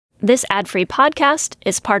This ad-free podcast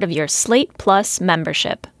is part of your Slate Plus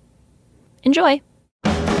membership. Enjoy.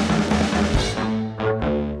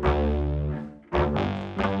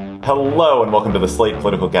 Hello and welcome to the Slate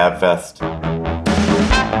Political Gabfest.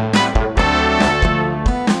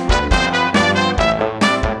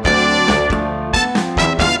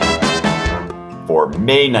 For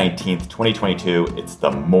May 19th, 2022, it's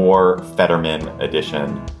the More Fetterman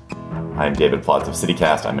edition. I'm David Plotz of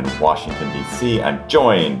CityCast. I'm in Washington, D.C. I'm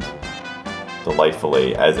joined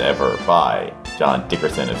delightfully, as ever, by John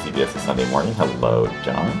Dickerson of CBS's Sunday Morning. Hello,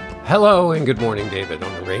 John. Hello, and good morning, David,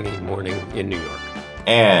 on a rainy morning in New York.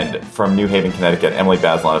 And from New Haven, Connecticut, Emily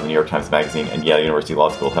Bazelon of the New York Times Magazine and Yale University Law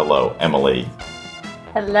School. Hello, Emily.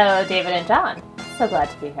 Hello, David and John. So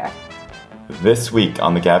glad to be here. This week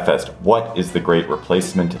on the Gabfest, what is the great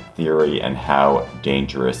replacement theory and how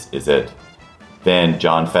dangerous is it? Then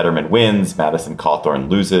John Fetterman wins, Madison Cawthorn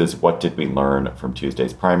loses. What did we learn from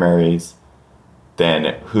Tuesday's primaries?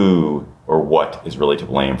 Then who or what is really to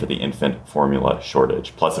blame for the infant formula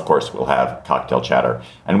shortage? Plus, of course, we'll have cocktail chatter.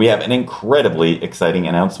 And we have an incredibly exciting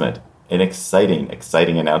announcement. An exciting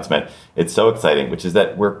announcement. It's so exciting, which is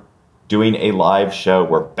that we're doing a live show.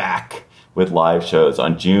 We're back with live shows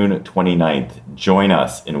on June 29th. Join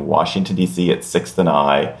us in Washington, D.C. at 6th and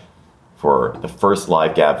I for the first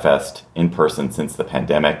live Gabfest in person since the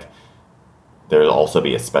pandemic. There will also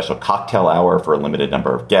be a special cocktail hour for a limited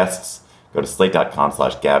number of guests. Go to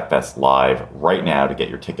slate.com/Gabfest live right now to get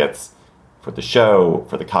your tickets for the show,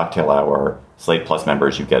 for the cocktail hour. Slate Plus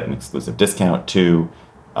members, you get an exclusive discount too,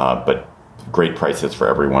 but great prices for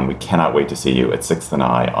everyone. We cannot wait to see you at 6th and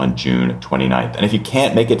I on June 29th. And if you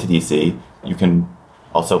can't make it to DC, you can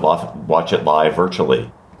also watch it live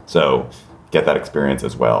virtually. So get that experience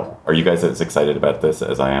as well. Are you guys as excited about this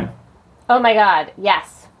as I am? Oh my God,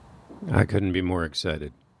 yes. I couldn't be more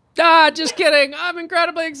excited. Just kidding. I'm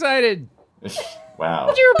incredibly excited.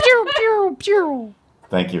 Wow. Pew, pew, pew, pew.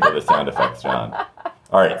 Thank you for the sound effects, John.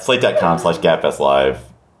 All right, slate.com/Gabfest live.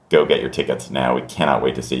 Go get your tickets now. We cannot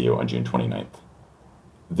wait to see you on June 29th.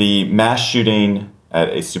 The mass shooting at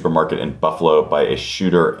a supermarket in Buffalo by a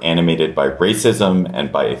shooter animated by racism and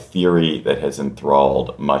by a theory that has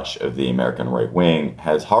enthralled much of the American right wing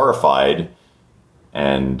has horrified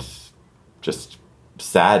and just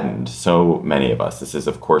saddened so many of us. This is,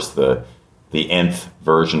 of course, the nth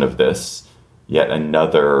version of this. Yet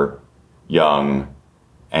another young,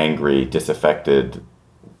 angry, disaffected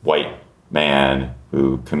white man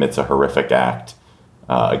who commits a horrific act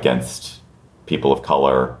against people of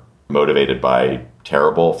color, motivated by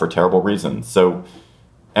terrible reasons. So,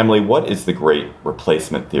 Emily, what is the great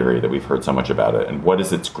replacement theory that we've heard so much about it, and what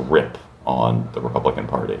is its grip on the Republican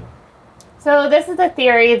Party? So this is a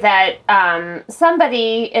theory that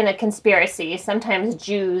somebody in a conspiracy, sometimes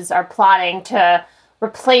Jews, are plotting to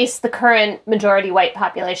replace the current majority white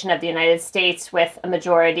population of the United States with a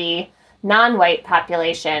majority non-white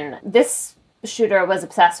population. This shooter was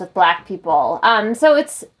obsessed with Black people. So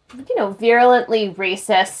it's, virulently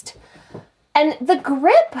racist. And the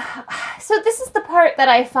grip, so this is the part that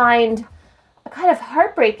I find kind of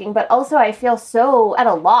heartbreaking, but also I feel so at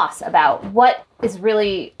a loss about what is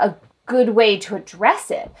really a good way to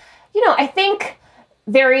address it. I think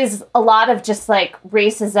there is a lot of just like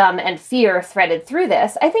racism and fear threaded through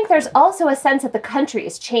this. I think there's also a sense that the country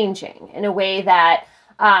is changing in a way that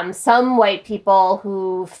some white people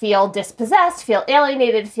who feel dispossessed, feel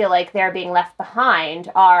alienated, feel like they're being left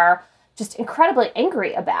behind are just incredibly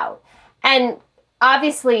angry about. And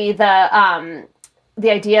obviously the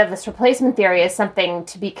idea of this replacement theory is something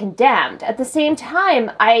to be condemned. At the same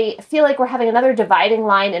time, I feel like we're having another dividing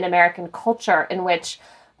line in American culture in which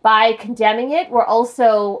by condemning it, we're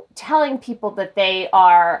also telling people that they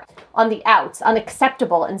are on the outs,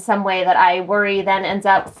 unacceptable in some way that I worry then ends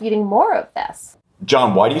up feeding more of this.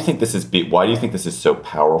 John, why do you think this is so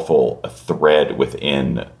powerful a thread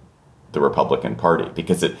within the Republican Party?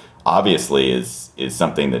 Because it obviously is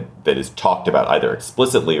something that is talked about either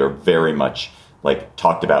explicitly or very much like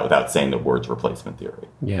talked about without saying the words replacement theory.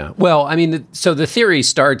 Yeah. Well, I mean, so the theory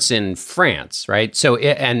starts in France, right? So,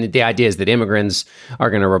 and the idea is that immigrants are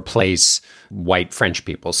going to replace white French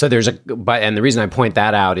people. So and the reason I point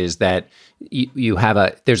that out is that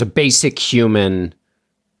there's a basic human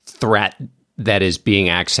threat that is being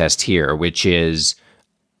accessed here, which is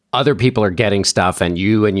other people are getting stuff and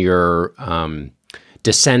you and your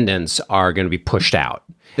descendants are going to be pushed out.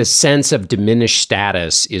 The sense of diminished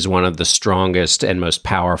status is one of the strongest and most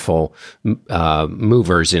powerful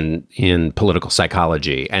movers in political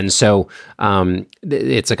psychology. And so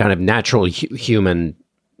it's a kind of natural human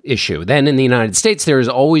issue. Then in the United States, there has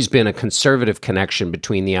always been a conservative connection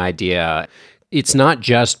between the idea it's not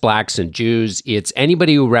just blacks and Jews. It's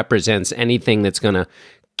anybody who represents anything that's going to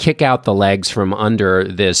kick out the legs from under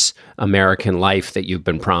this American life that you've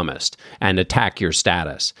been promised and attack your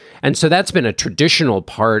status. And so that's been a traditional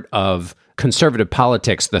part of conservative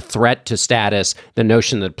politics, the threat to status, the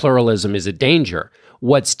notion that pluralism is a danger.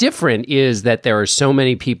 What's different is that there are so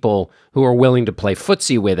many people who are willing to play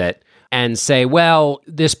footsie with it and say, well,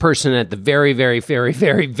 this person at the very, very, very,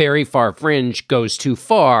 very, very far fringe goes too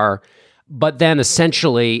far, but then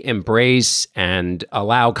essentially embrace and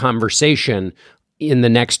allow conversation in the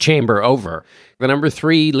next chamber over. The number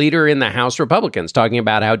 3 leader in the House, Republicans, talking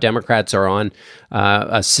about how Democrats are on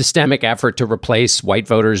a systemic effort to replace white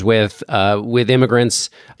voters with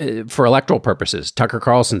immigrants for electoral purposes. Tucker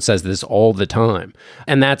Carlson says this all the time.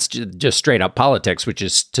 And that's just straight up politics, which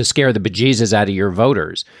is to scare the bejesus out of your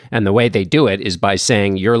voters. And the way they do it is by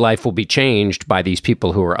saying your life will be changed by these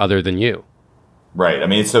people who are other than you. Right. I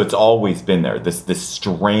mean, so it's always been there, this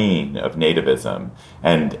strain of nativism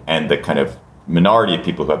and the kind of minority of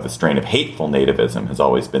people who have the strain of hateful nativism has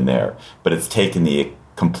always been there. But it's taken the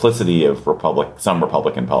complicity of some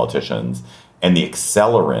Republican politicians and the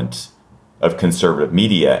accelerant of conservative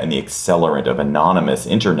media and the accelerant of anonymous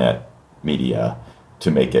internet media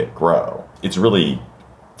to make it grow. It's really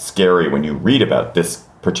scary when you read about this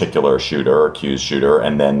particular shooter or accused shooter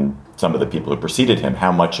and then some of the people who preceded him,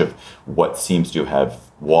 how much of what seems to have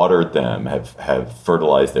watered them, have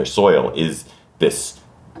fertilized their soil is this,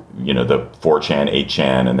 the 4chan,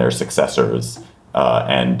 8chan, and their successors,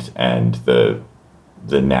 and the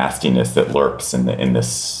nastiness that lurks in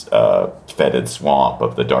this fetid swamp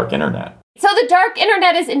of the dark internet. So the dark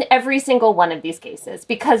internet is in every single one of these cases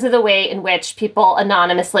because of the way in which people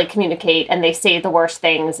anonymously communicate and they say the worst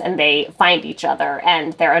things and they find each other,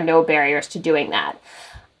 and there are no barriers to doing that.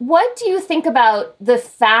 What do you think about the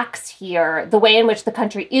facts here, the way in which the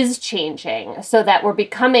country is changing so that we're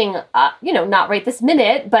becoming, not right this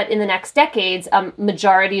minute, but in the next decades, a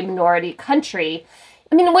majority-minority country?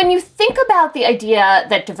 I mean, when you think about the idea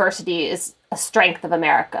that diversity is a strength of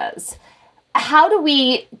America's, how do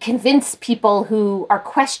we convince people who are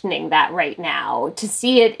questioning that right now to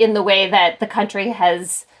see it in the way that the country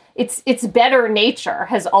has... Its better nature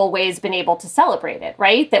has always been able to celebrate it,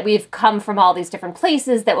 right? That we've come from all these different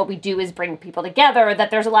places, that what we do is bring people together,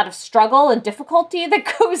 that there's a lot of struggle and difficulty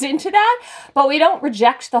that goes into that, but we don't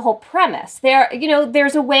reject the whole premise.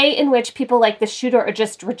 There's a way in which people like the shooter are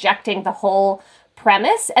just rejecting the whole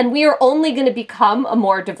premise, and we are only going to become a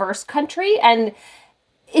more diverse country. And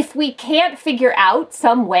if we can't figure out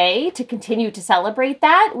some way to continue to celebrate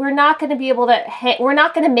that, we're not going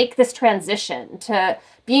to make this transition to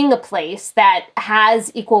being a place that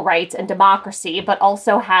has equal rights and democracy, but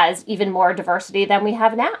also has even more diversity than we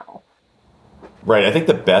have now. Right. I think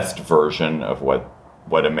the best version of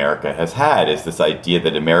what America has had is this idea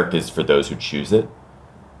that America is for those who choose it.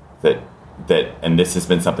 And this has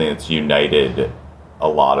been something that's united a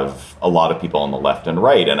lot of people on the left and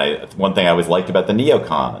right. And one thing I always liked about the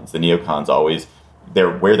neocons always,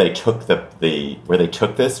 where they took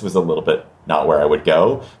this was a little bit not where I would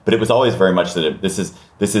go, but it was always very much that this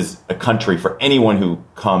is a country for anyone who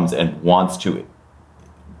comes and wants to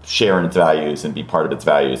share in its values and be part of its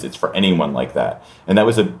values. It's for anyone like that. And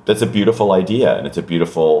that's a beautiful idea. And it's a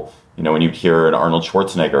beautiful, when you hear an Arnold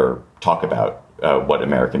Schwarzenegger talk about what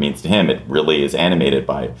America means to him, it really is animated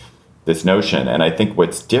by this notion. And I think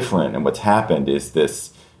what's different and what's happened is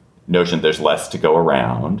this notion there's less to go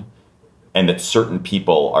around and that certain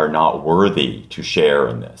people are not worthy to share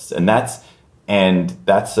in this. And that's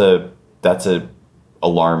a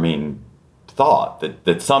alarming thought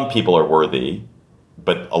that some people are worthy,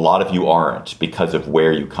 but a lot of you aren't because of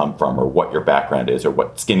where you come from or what your background is or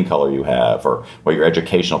what skin color you have or what your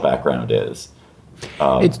educational background is.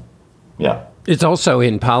 It's also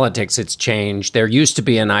in politics, it's changed. There used to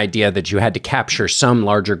be an idea that you had to capture some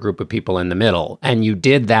larger group of people in the middle. And you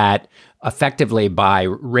did that effectively by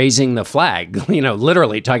raising the flag,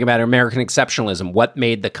 literally talking about American exceptionalism, what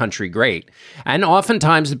made the country great. And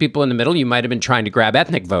oftentimes the people in the middle, you might have been trying to grab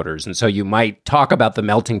ethnic voters. And so you might talk about the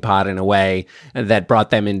melting pot in a way that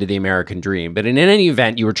brought them into the American dream. But in any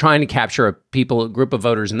event, you were trying to capture a group of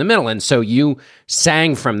voters in the middle. And so you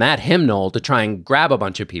sang from that hymnal to try and grab a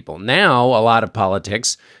bunch of people. Now, a lot of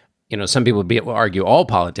politics, some people will argue all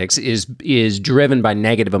politics is driven by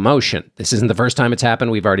negative emotion. This isn't the first time it's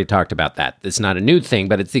happened. We've already talked about that. It's not a new thing,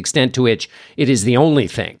 but it's the extent to which it is the only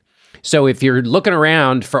thing. So if you're looking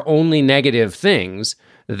around for only negative things,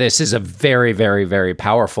 this is a very, very, very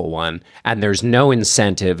powerful one. And there's no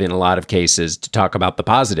incentive in a lot of cases to talk about the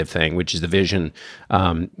positive thing, which is the vision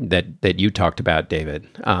that you talked about, David.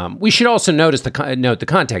 We should also note the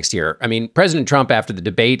context here. I mean, President Trump, after the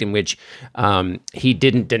debate in which he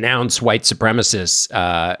didn't denounce white supremacists,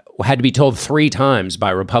 had to be told 3 times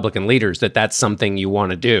by Republican leaders that that's something you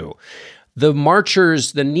want to do. The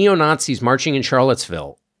marchers, the neo-Nazis marching in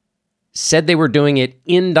Charlottesville, said they were doing it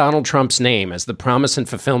in Donald Trump's name as the promise and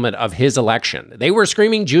fulfillment of his election. They were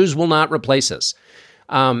screaming, "Jews will not replace us."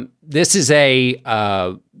 This is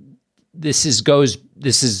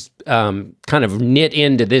kind of knit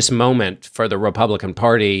into this moment for the Republican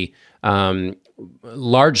Party,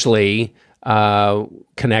 largely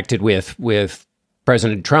connected with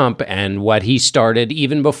President Trump and what he started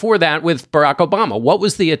even before that with Barack Obama. What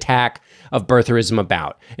was the attack of birtherism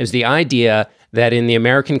about? It was the idea that in the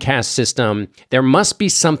American caste system, there must be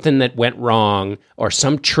something that went wrong or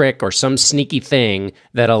some trick or some sneaky thing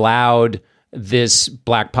that allowed this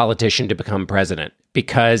black politician to become president,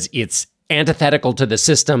 because it's antithetical to the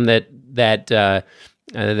system that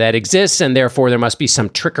exists, and therefore there must be some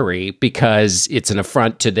trickery because it's an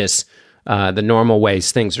affront to this the normal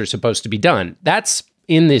ways things are supposed to be done. That's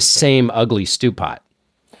in this same ugly stew pot.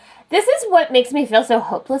 This is what makes me feel so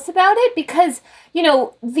hopeless about it, because,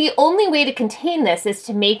 the only way to contain this is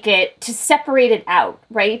to separate it out,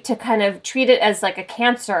 right? To kind of treat it as like a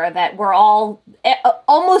cancer that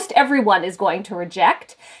almost everyone is going to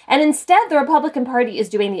reject. And instead, the Republican Party is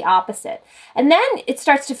doing the opposite. And then it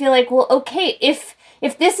starts to feel like, well, okay, if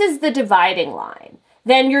this is the dividing line,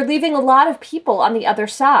 then you're leaving a lot of people on the other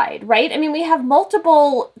side, right? I mean, we have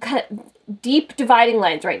multiple kind of deep dividing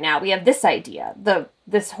lines right now. We have this idea,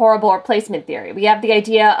 this horrible replacement theory. We have the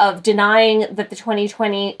idea of denying that the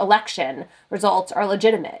 2020 election results are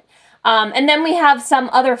legitimate. And then we have some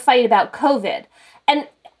other fight about COVID. And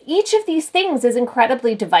each of these things is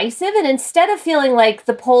incredibly divisive. And instead of feeling like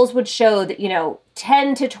the polls would show that,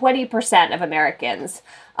 10 to 20% of Americans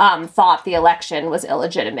thought the election was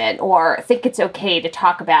illegitimate, or think it's okay to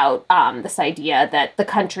talk about this idea that the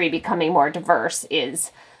country becoming more diverse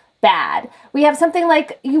is bad, we have something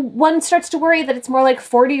like one starts to worry that it's more like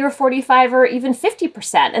 40 or 45 or even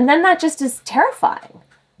 50%. And then that just is terrifying.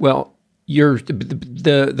 Well,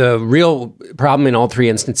 the real problem in all 3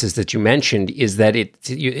 instances that you mentioned is that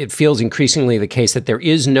it feels increasingly the case that there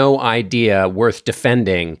is no idea worth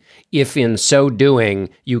defending if in so doing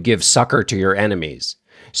you give succor to your enemies.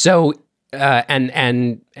 So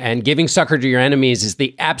and giving succor to your enemies is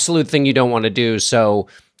the absolute thing you don't want to do. So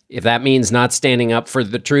if that means not standing up for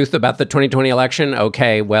the truth about the 2020 election,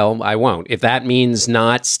 okay, well, I won't. If that means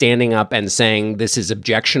not standing up and saying this is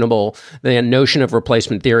objectionable, the notion of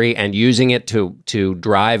replacement theory and using it to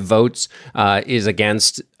drive votes is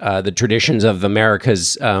against the traditions of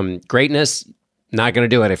America's greatness, not going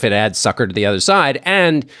to do it if it adds succor to the other side.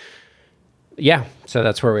 And yeah, so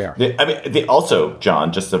that's where we are. Also,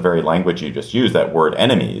 John, just the very language you just used, that word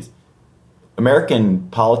enemies, American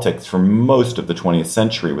politics for most of the 20th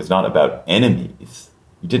century was not about enemies.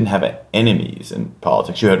 You didn't have enemies in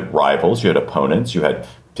politics. You had rivals, you had opponents, you had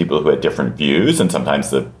people who had different views, and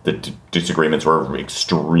sometimes the disagreements were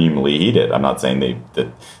extremely heated. I'm not saying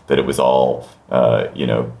that it was all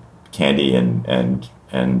candy and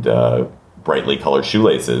brightly colored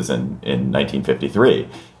shoelaces in 1953,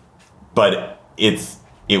 but it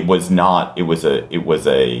was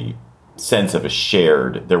a sense of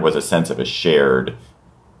a shared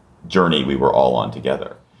journey we were all on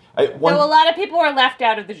together. So a lot of people were left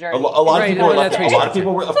out of the journey. A lot of people were left. A lot of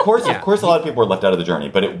people were, of course, a lot of people were left out of the journey.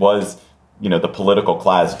 But it was, the political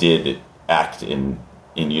class did act in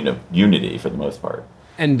unity for the most part.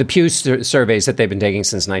 And the Pew surveys that they've been taking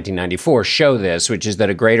since 1994 show this, which is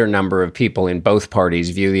that a greater number of people in both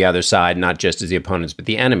parties view the other side not just as the opponents, but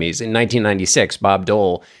the enemies. In 1996, Bob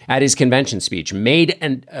Dole, at his convention speech, made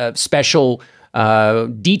a special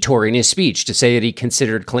detour in his speech to say that he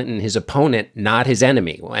considered Clinton his opponent, not his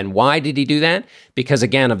enemy. And why did he do that? Because,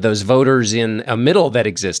 again, of those voters in a middle that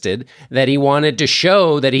existed, that he wanted to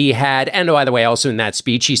show that he had, and by the way, also in that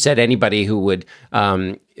speech, he said anybody who would,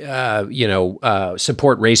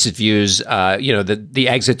 support racist views, the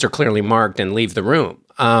exits are clearly marked and leave the room.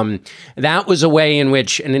 That was a way in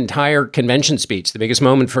which an entire convention speech, the biggest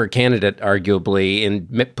moment for a candidate, arguably, in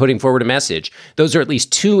putting forward a message, those are at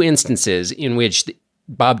least 2 instances in which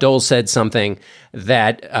Bob Dole said something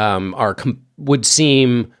that would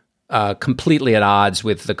seem completely at odds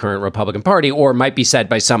with the current Republican Party, or might be said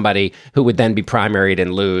by somebody who would then be primaried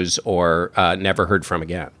and lose or never heard from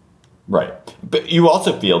again. Right. But you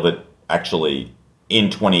also feel that actually in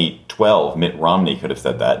 2012, Mitt Romney could have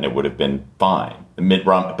said that and it would have been fine. Mitt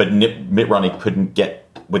Romney couldn't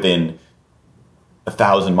get within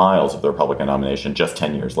 1,000 miles of the Republican nomination just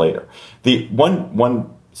 10 years later. The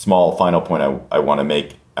one small final point I want to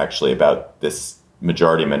make actually about this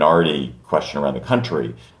majority-minority question around the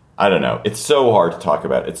country, I don't know. It's so hard to talk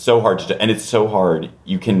about. It's so hard and it's so hard.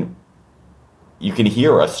 You can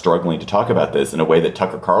hear us struggling to talk about this in a way that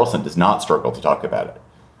Tucker Carlson does not struggle to talk about it.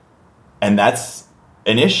 And that's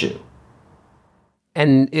an issue.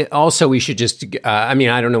 And also, we should just, I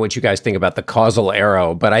don't know what you guys think about the causal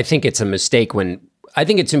arrow, but I think it's a mistake I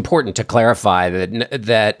think it's important to clarify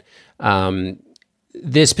that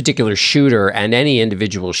this particular shooter and any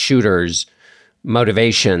individual shooter's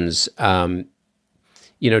motivations, drawing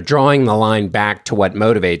the line back to what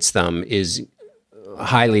motivates them is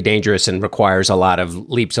highly dangerous and requires a lot of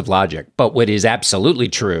leaps of logic. But what is absolutely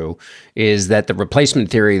true is that the replacement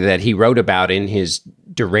theory that he wrote about in his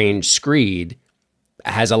deranged screed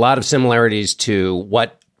has a lot of similarities to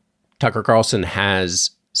what Tucker Carlson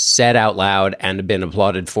has said out loud and been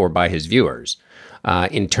applauded for by his viewers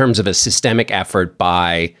in terms of a systemic effort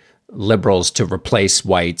by liberals to replace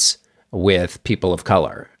whites with people of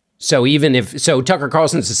color. So Tucker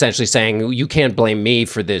Carlson's essentially saying, you can't blame me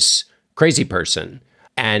for this crazy person.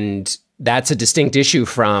 And that's a distinct issue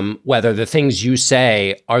from whether the things you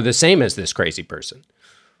say are the same as this crazy person.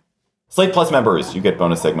 Slate Plus members, you get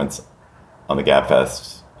bonus segments on the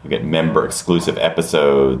Gabfest. You get member-exclusive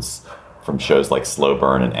episodes from shows like Slow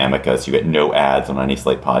Burn and Amicus. You get no ads on any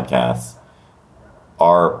Slate podcasts.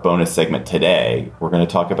 Our bonus segment today, we're going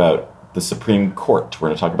to talk about the Supreme Court. We're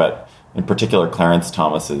going to talk about, in particular, Clarence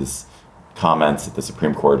Thomas's comments that the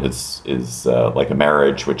Supreme Court is like a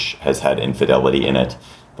marriage which has had infidelity in it.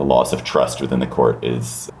 The loss of trust within the court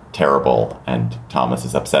is terrible, and Thomas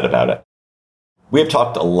is upset about it. We have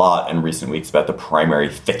talked a lot in recent weeks about the primary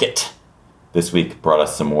thicket. This week brought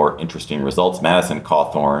us some more interesting results. Madison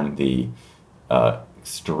Cawthorn, the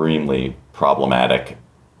extremely problematic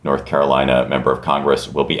North Carolina member of Congress,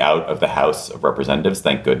 will be out of the House of Representatives,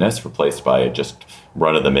 thank goodness, replaced by a just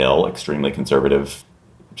run-of-the-mill, extremely conservative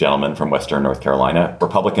gentleman from Western North Carolina.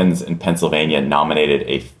 Republicans in Pennsylvania nominated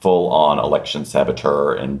a full-on election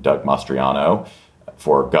saboteur in Doug Mastriano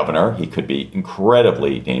for governor. He could be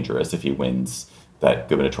incredibly dangerous if he wins that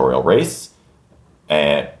gubernatorial race.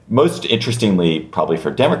 And most interestingly, probably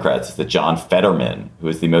for Democrats, is that John Fetterman, who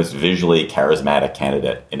is the most visually charismatic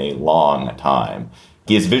candidate in a long time.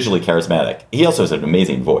 He is visually charismatic. He also has an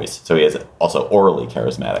amazing voice, so he is also orally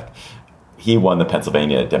charismatic. He won the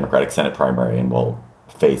Pennsylvania Democratic Senate primary and will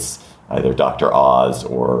face either Dr. Oz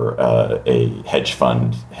or a hedge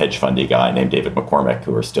fundy guy named David McCormick,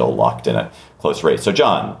 who are still locked in a close race. So,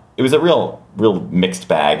 John, it was a real mixed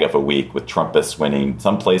bag of a week, with Trumpists winning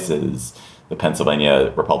some places, the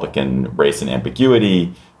Pennsylvania Republican race in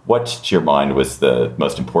ambiguity. What, to your mind, was the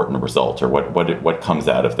most important result, or what comes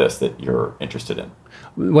out of this that you're interested in?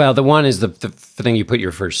 Well, the one is the thing you put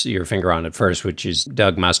your finger on at first, which is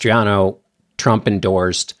Doug Mastriano, Trump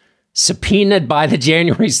endorsed, subpoenaed by the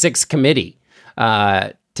January 6th committee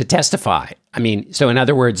to testify. I mean, so in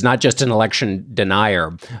other words, not just an election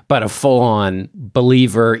denier, but a full-on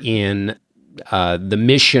believer in the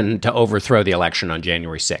mission to overthrow the election on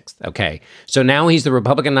January 6th. Okay. So now he's the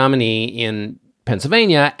Republican nominee in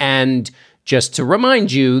Pennsylvania. And just to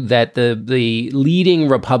remind you that the leading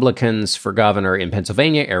Republicans for governor in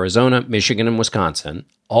Pennsylvania, Arizona, Michigan, and Wisconsin,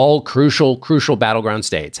 all crucial battleground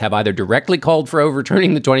states, have either directly called for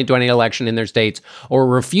overturning the 2020 election in their states or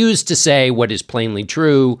refused to say what is plainly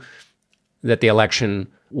true, that the election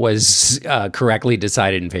was correctly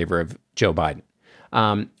decided in favor of Joe Biden.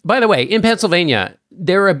 By the way, in Pennsylvania,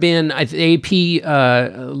 there have been, AP did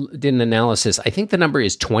an analysis, I think the number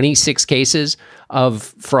is 26 cases of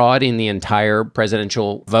fraud in the entire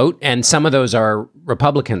presidential vote, and some of those are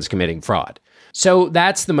Republicans committing fraud. So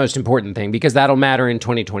that's the most important thing, because that'll matter in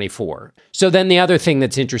 2024. So then the other thing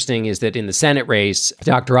that's interesting is that in the Senate race,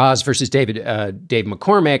 Dr. Oz versus Dave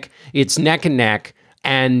McCormick, it's neck and neck,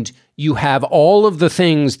 and you have all of the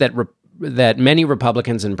things that many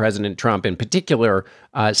Republicans and President Trump in particular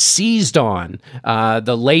seized on,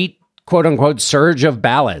 the late quote unquote surge of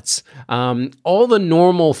ballots. All the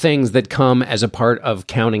normal things that come as a part of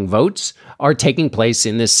counting votes are taking place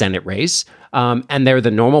in this Senate race. And they're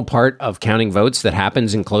the normal part of counting votes that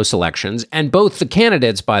happens in close elections. And both the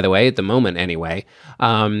candidates, by the way, at the moment anyway,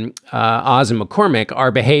 Oz and McCormick,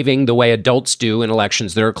 are behaving the way adults do in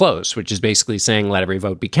elections that are close, which is basically saying let every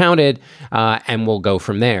vote be counted, and we'll go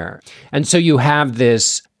from there. And so you have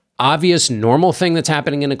this obvious, normal thing that's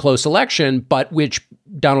happening in a close election, but which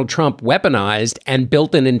Donald Trump weaponized and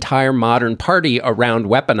built an entire modern party around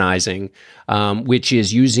weaponizing, which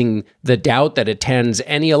is using the doubt that attends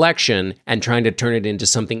any election and trying to turn it into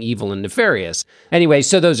something evil and nefarious. Anyway,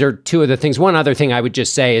 so those are two of the things. One other thing I would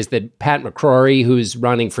just say is that Pat McCrory, who's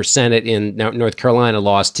running for Senate in North Carolina,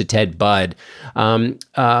 lost to Ted Budd.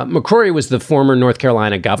 McCrory was the former North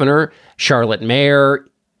Carolina governor, Charlotte mayor.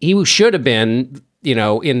 He should have been,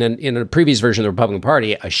 in a previous version of the Republican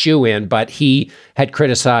Party, a shoo-in, but he had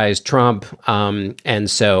criticized Trump, and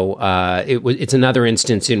so it's another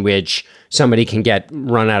instance in which somebody can get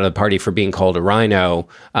run out of the party for being called a rhino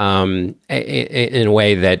in a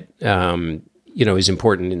way that is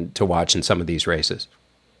important to watch in some of these races.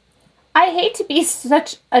 I hate to be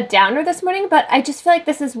such a downer this morning, but I just feel like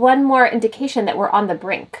this is one more indication that we're on the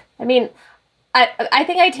brink. I mean, I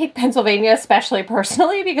think I take Pennsylvania especially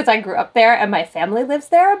personally because I grew up there and my family lives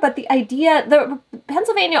there. But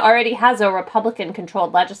Pennsylvania already has a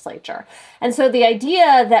Republican-controlled legislature. And so the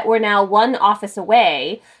idea that we're now one office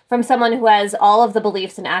away from someone who has all of the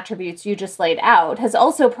beliefs and attributes you just laid out has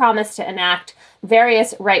also promised to enact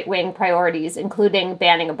various right-wing priorities, including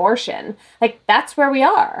banning abortion. Like, that's where we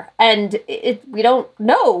are. And we don't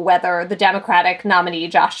know whether the Democratic nominee,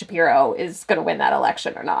 Josh Shapiro, is going to win that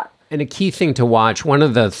election or not. And a key thing to watch, one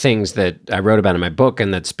of the things that I wrote about in my book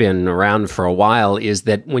and that's been around for a while, is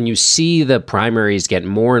that when you see the primaries get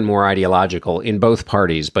more and more ideological in both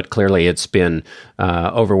parties, but clearly it's been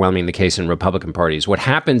overwhelming the case in Republican parties, what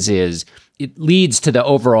happens is it leads to the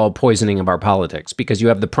overall poisoning of our politics, because you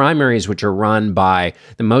have the primaries which are run by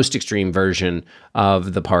the most extreme version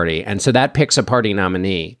of the party. And so that picks a party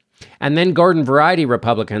nominee. And then garden variety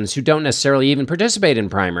Republicans who don't necessarily even participate in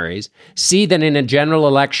primaries see that in a general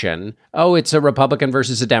election, it's a Republican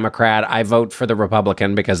versus a Democrat. I vote for the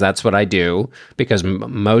Republican because that's what I do, because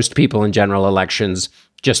most people in general elections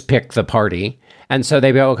just pick the party. And so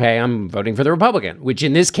they go, okay, I'm voting for the Republican, which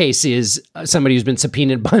in this case is somebody who's been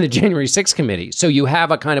subpoenaed by the January 6th committee. So you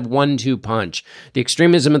have a kind of 1-2 punch. The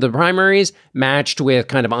extremism of the primaries matched with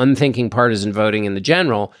kind of unthinking partisan voting in the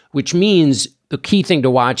general, which means the key thing to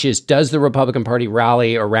watch is, does the Republican Party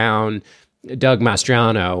rally around Doug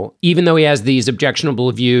Mastriano, even though he has these objectionable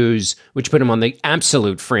views, which put him on the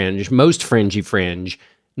absolute fringe, most fringy fringe.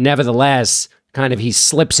 Nevertheless, kind of he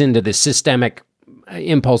slips into the systemic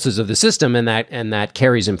impulses of the system, and that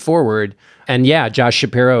carries him forward. And yeah, Josh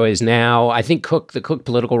Shapiro is now, I think the Cook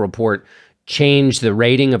Political Report changed the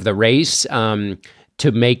rating of the race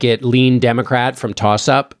to make it lean Democrat from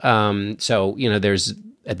toss-up. So, there's,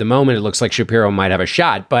 at the moment, it looks like Shapiro might have a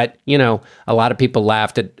shot, but, a lot of people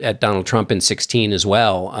laughed at Donald Trump in 2016 as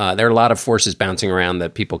well. There are a lot of forces bouncing around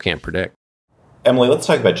that people can't predict. Emily, let's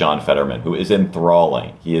talk about John Fetterman, who is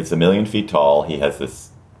enthralling. He is 1 million feet tall. He has this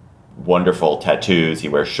wonderful tattoos. He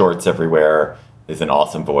wears shorts everywhere. Is an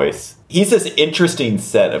awesome voice. He's this interesting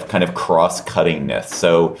set of kind of cross-cuttingness.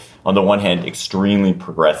 So on the one hand, extremely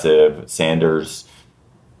progressive, Sanders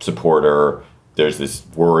supporter. There's this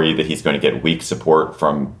worry that he's going to get weak support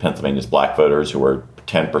from Pennsylvania's black voters, who are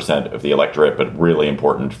 10% of the electorate, but really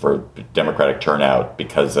important for Democratic turnout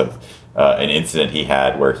because of an incident he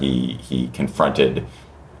had where he confronted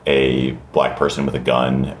a black person with a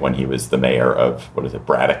gun when he was the mayor of,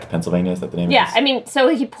 Braddock, Pennsylvania? Is that the name? Yeah, I mean, so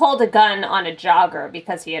he pulled a gun on a jogger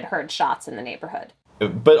because he had heard shots in the neighborhood.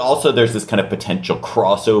 But also there's this kind of potential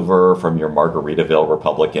crossover from your Margaritaville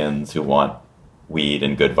Republicans who want weed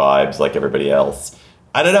and good vibes like everybody else.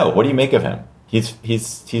 I don't know. What do you make of him? He's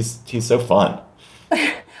so fun.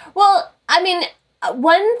 Well, I mean,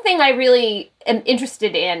 one thing I really am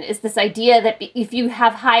interested in is this idea that if you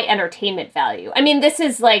have high entertainment value, I mean, this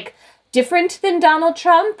is like different than Donald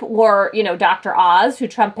Trump or, Dr. Oz, who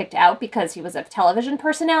Trump picked out because he was a television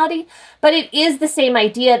personality. But it is the same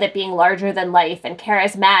idea that being larger than life and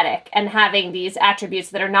charismatic and having these attributes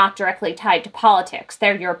that are not directly tied to politics,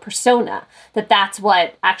 they're your persona, that's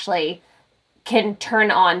what actually can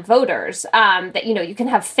turn on voters, that, you can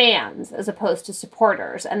have fans as opposed to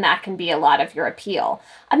supporters, and that can be a lot of your appeal.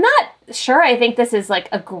 I'm not sure I think this is like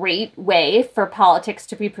a great way for politics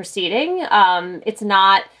to be proceeding. It's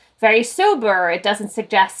not very sober. It doesn't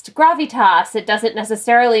suggest gravitas. It doesn't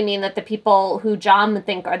necessarily mean that the people who John would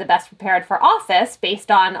think are the best prepared for office,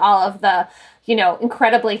 based on all of the,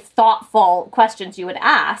 incredibly thoughtful questions you would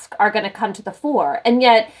ask, are going to come to the fore. And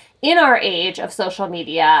yet, in our age of social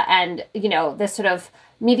media and, this sort of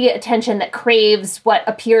media attention that craves what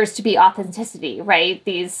appears to be authenticity, right?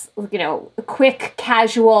 These, quick,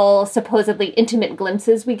 casual, supposedly intimate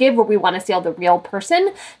glimpses we give where we want to see the real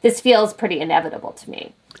person, this feels pretty inevitable to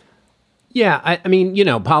me. Yeah, I mean,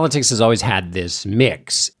 politics has always had this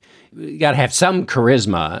mix. you got to have some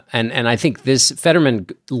charisma. And I think this Fetterman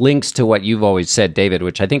links to what you've always said, David,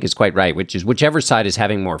 which I think is quite right, which is whichever side is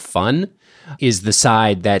having more fun is the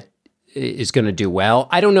side that is going to do well.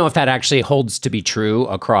 I don't know if that actually holds to be true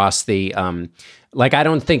across the, I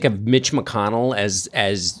don't think of Mitch McConnell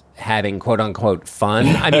as having quote unquote fun.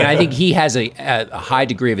 I mean, I think he has a high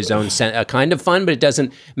degree of his own a kind of fun, but it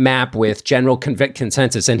doesn't map with general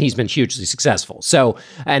consensus. And he's been hugely successful. So,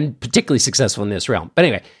 and particularly successful in this realm. But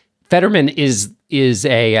anyway, Fetterman is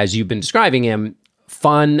as you've been describing him,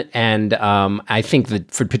 fun, and I think that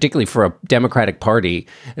particularly for a Democratic Party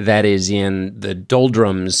that is in the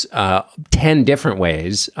doldrums 10 different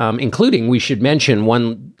ways, including, we should mention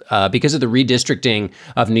one, because of the redistricting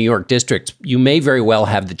of New York districts, you may very well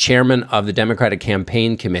have the chairman of the Democratic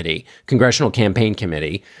Campaign Committee, Congressional Campaign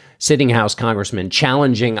Committee, sitting House congressman,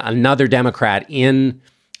 challenging another Democrat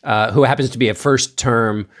who happens to be a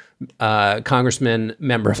first-term congressman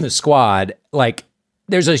member of the squad.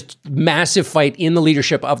 There's a massive fight in the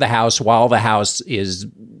leadership of the House while the House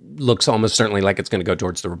looks almost certainly like it's going to go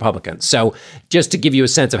towards the Republicans. So just to give you a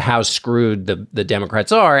sense of how screwed the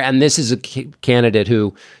Democrats are, and this is a candidate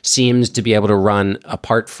who seems to be able to run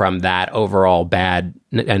apart from that overall bad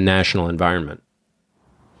national environment.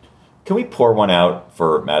 Can we pour one out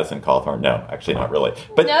for Madison Cawthorn? No, actually not really.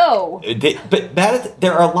 But no.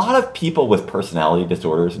 There are a lot of people with personality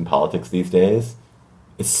disorders in politics these days,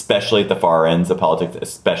 especially at the far ends of politics,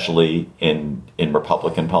 especially in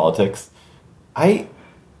Republican politics.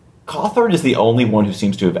 Cawthorn is the only one who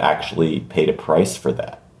seems to have actually paid a price for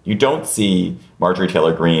that. You don't see Marjorie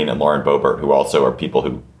Taylor Greene and Lauren Boebert, who also are people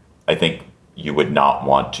who I think you would not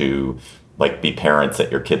want to be parents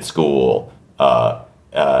at your kid's school,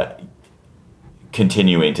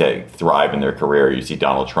 continuing to thrive in their career. You see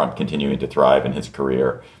Donald Trump continuing to thrive in his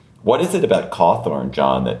career. What is it about Cawthorn,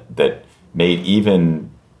 John, that made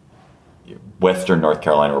even Western North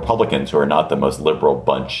Carolina Republicans, who are not the most liberal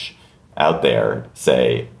bunch out there,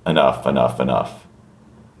 say enough?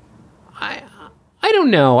 I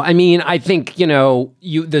don't know. I mean, I think,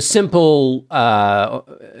 the simple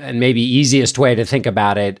and maybe easiest way to think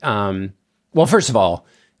about it. Well, first of all,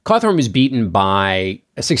 Cawthorn was beaten by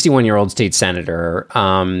a 61-year-old state senator,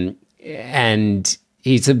 and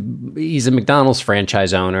he's a McDonald's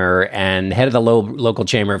franchise owner and head of the local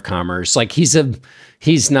chamber of commerce.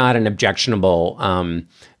 He's not an objectionable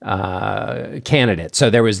candidate. So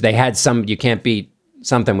they had you can't beat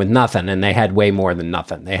something with nothing, and they had way more than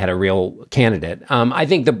nothing. They had a real candidate. I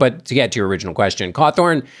think but to get to your original question,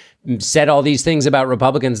 Cawthorn said all these things about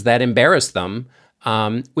Republicans that embarrassed them,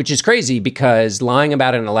 which is crazy because lying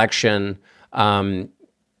about an election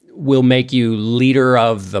will make you leader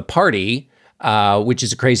of the party, which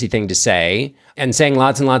is a crazy thing to say. And saying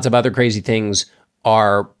lots and lots of other crazy things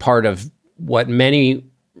are part of what many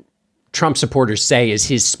Trump supporters say is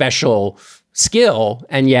his special skill.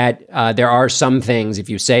 And yet there are some things, if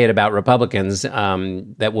you say it about Republicans,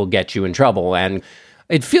 that will get you in trouble. And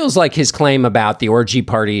it feels like his claim about the orgy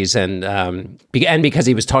parties and because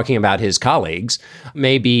he was talking about his colleagues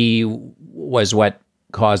maybe was what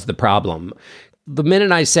caused the problem. The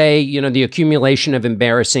minute I say, the accumulation of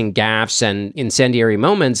embarrassing gaffes and incendiary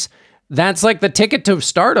moments, that's like the ticket to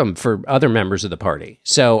stardom for other members of the party.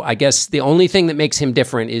 So I guess the only thing that makes him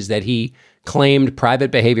different is that he claimed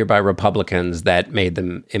private behavior by Republicans that made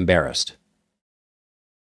them embarrassed.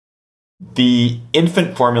 The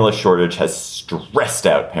infant formula shortage has stressed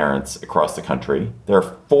out parents across the country. There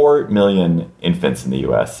are 4 million infants in the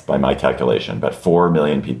U.S., by my calculation, about 4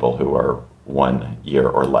 million people who are 1 year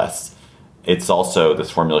or less. It's also,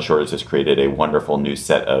 this formula shortage has created a wonderful new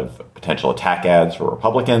set of potential attack ads for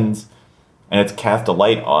Republicans, and it's cast a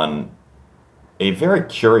light on a very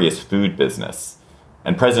curious food business.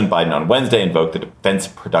 And President Biden on Wednesday invoked the Defense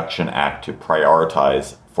Production Act to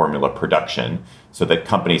prioritize formula production so that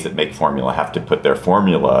companies that make formula have to put their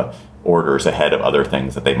formula orders ahead of other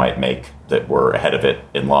things that they might make that were ahead of it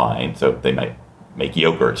in line. So they might make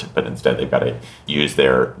yogurt, but instead they've got to use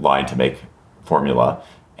their line to make formula,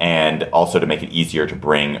 and also to make it easier to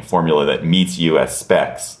bring formula that meets U.S.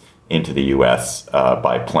 specs into the U.S.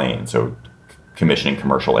 By plane. So commissioning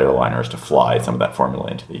commercial airliners to fly some of that formula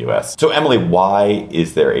into the U.S. So Emily, why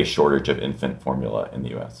is there a shortage of infant formula in the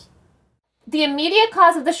U.S.? The immediate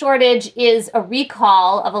cause of the shortage is a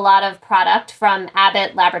recall of a lot of product from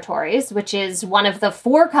Abbott Laboratories, which is one of the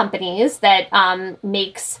 4 companies that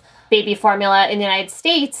makes baby formula in the United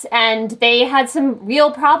States. And they had some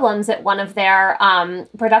real problems at one of their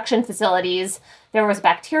production facilities. There was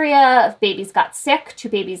bacteria, babies got sick, 2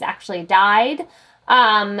 babies actually died.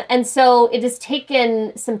 And so it has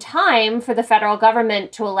taken some time for the federal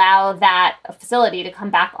government to allow that facility to come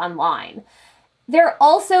back online. There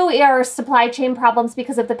also are supply chain problems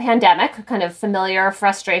because of the pandemic, kind of familiar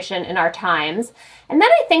frustration in our times. And then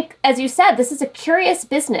I think, as you said, this is a curious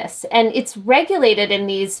business and it's regulated in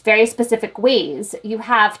these very specific ways. You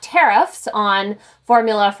have tariffs on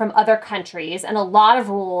formula from other countries and a lot of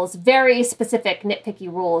rules, very specific,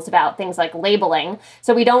 nitpicky rules about things like labeling.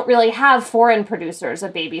 So we don't really have foreign producers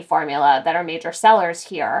of baby formula that are major sellers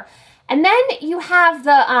here. And then you have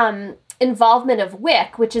the involvement of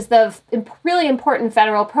WIC, which is the really important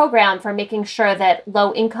federal program for making sure that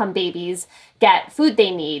low-income babies get food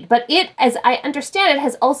they need. But it, as I understand it,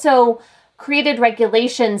 has also created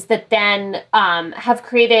regulations that then have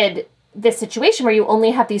created this situation where you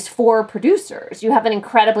only have these 4 producers. You have an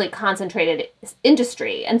incredibly concentrated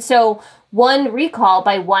industry. And so one recall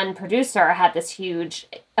by one producer had this huge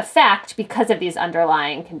effect because of these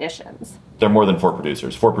underlying conditions. There are more than 4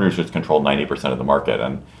 producers. 4 producers control 90% of the market.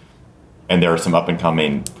 And there are some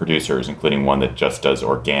up-and-coming producers, including one that just does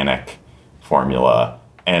organic formula.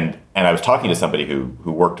 And I was talking to somebody who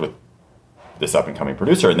worked with this up-and-coming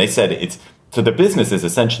producer, and they said so the business is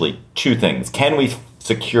essentially 2 things. Can we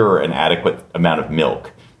secure an adequate amount of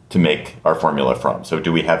milk to make our formula from? So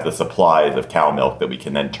do we have the supplies of cow milk that we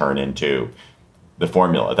can then turn into the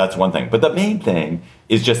formula? That's one thing. But the main thing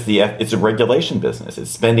is just it's a regulation business.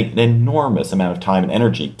 It's spending an enormous amount of time and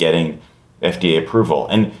energy getting FDA approval.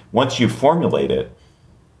 And once you formulate it,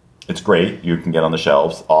 it's great. You can get on the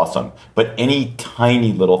shelves. Awesome. But any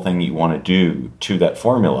tiny little thing you want to do to that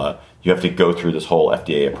formula, you have to go through this whole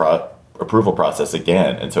FDA approval process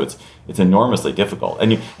again. And so it's enormously difficult.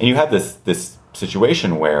 And you have this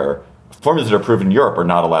situation where formulas that are approved in Europe are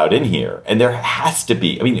not allowed in here. And there has to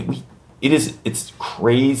be, it's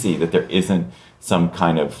crazy that there isn't some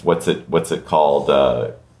kind of, what's it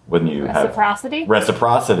called, when you reciprocity?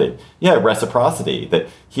 Reciprocity. Yeah, reciprocity. That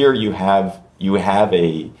here you have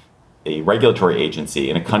a regulatory agency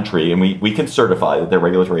in a country, and we can certify that their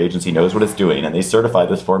regulatory agency knows what it's doing, and they certify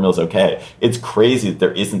this formula is okay. It's crazy that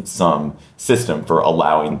there isn't some system for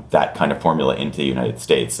allowing that kind of formula into the United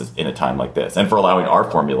States in a time like this, and for allowing our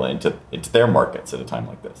formula into their markets at a time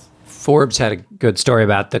like this. Forbes had a good story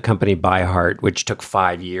about the company ByHeart, which took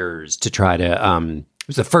 5 years to try to. It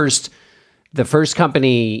was the first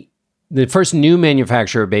company, the first new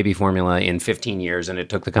manufacturer of baby formula in 15 years, and it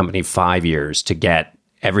took the company 5 years to get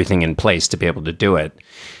everything in place to be able to do it.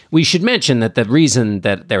 We should mention that the reason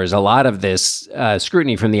that there is a lot of this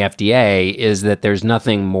scrutiny from the FDA is that there's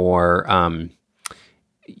nothing more.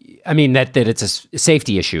 That it's a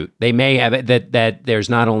safety issue. They may have that there's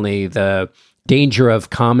not only the danger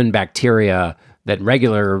of common bacteria that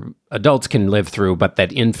regular adults can live through, but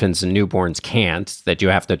that infants and newborns can't, that you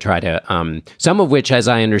have to try to, some of which, as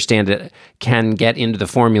I understand it, can get into the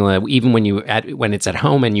formula even when it's at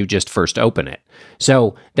home and you just first open it.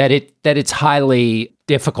 So that it's highly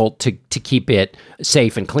difficult to keep it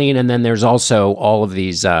safe and clean. And then there's also all of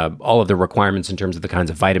these, all of the requirements in terms of the kinds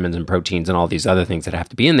of vitamins and proteins and all these other things that have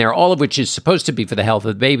to be in there, all of which is supposed to be for the health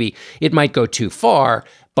of the baby. It might go too far,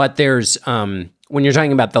 but there's, when you're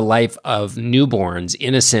talking about the life of newborns,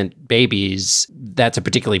 innocent babies, that's a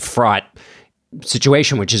particularly fraught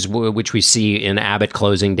situation, which we see in Abbott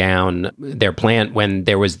closing down their plant when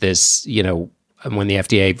there was this, when the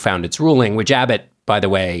FDA found its ruling, which Abbott, by the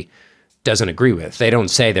way, doesn't agree with. They don't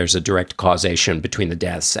say there's a direct causation between the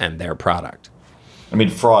deaths and their product.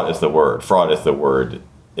 Fraught is the word. Fraught is the word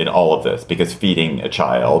in all of this, because feeding a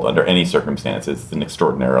child under any circumstances is an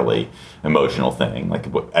extraordinarily emotional thing. Like,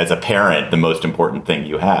 as a parent, the most important thing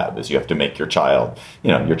you have is you have to make your child,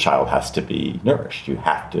 your child has to be nourished. You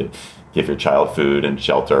have to give your child food and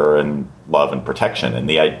shelter and love and protection. And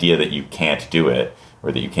the idea that you can't do it,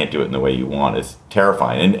 or that you can't do it in the way you want, is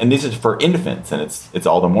terrifying. And this is for infants, and it's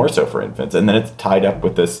all the more so for infants. And then it's tied up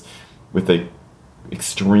with the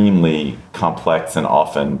extremely complex and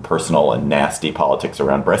often personal and nasty politics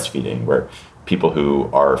around breastfeeding, where people who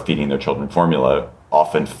are feeding their children formula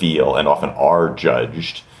often feel and often are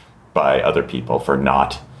judged by other people for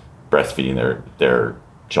not breastfeeding their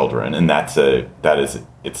children. And that is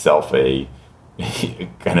itself a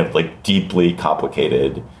kind of like deeply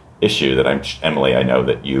complicated issue that Emily, I know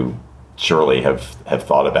that you surely have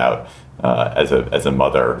thought about as a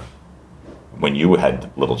mother when you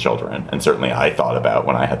had little children, and certainly I thought about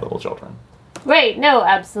when I had little children. Right. No,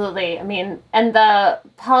 absolutely. I mean, and the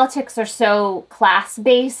politics are so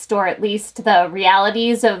class-based, or at least the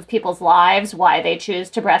realities of people's lives, why they choose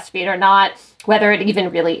to breastfeed or not, whether it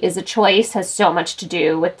even really is a choice, has so much to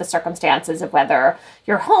do with the circumstances of whether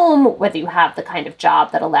you're home, whether you have the kind of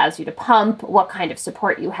job that allows you to pump, what kind of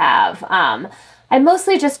support you have. I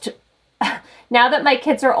mostly just, now that my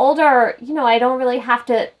kids are older, I don't really have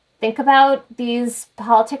to think about these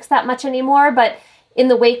politics that much anymore, but in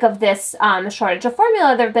the wake of this shortage of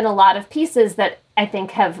formula, there have been a lot of pieces that I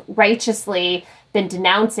think have righteously been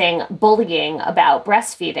denouncing bullying about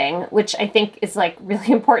breastfeeding, which I think is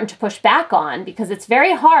really important to push back on, because it's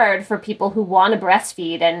very hard for people who want to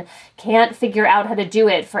breastfeed and can't figure out how to do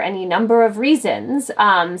it for any number of reasons,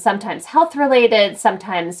 sometimes health related,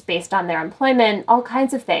 sometimes based on their employment, all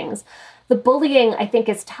kinds of things. The bullying, I think,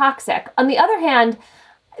 is toxic. On the other hand,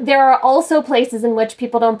 there are also places in which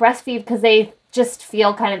people don't breastfeed because they just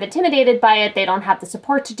feel kind of intimidated by it. They don't have the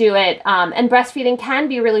support to do it. And breastfeeding can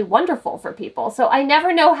be really wonderful for people. So I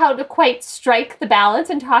never know how to quite strike the balance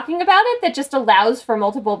in talking about it that just allows for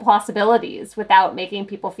multiple possibilities without making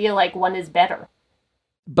people feel like one is better.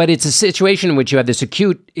 But it's a situation in which you have this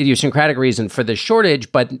acute idiosyncratic reason for the shortage,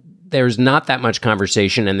 but there's not that much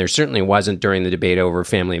conversation, and there certainly wasn't during the debate over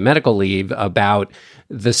family and medical leave, about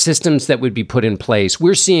the systems that would be put in place.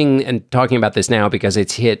 We're seeing and talking about this now because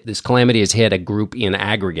this calamity has hit a group in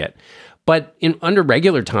aggregate. But under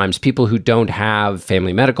regular times, people who don't have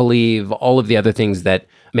family medical leave, all of the other things that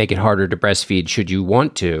make it harder to breastfeed should you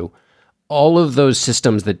want to, all of those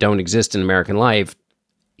systems that don't exist in American life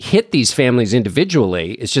hit these families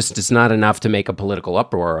individually. It's not enough to make a political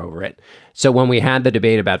uproar over it. So when we had the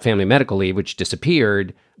debate about family medical leave, which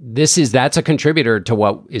disappeared, that's a contributor to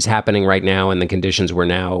what is happening right now and the conditions we're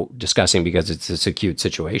now discussing, because it's this acute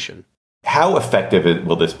situation. How effective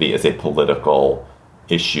will this be as a political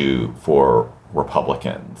issue for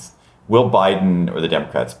Republicans? Will Biden or the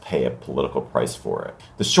Democrats pay a political price for it?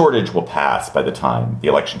 The shortage will pass by the time the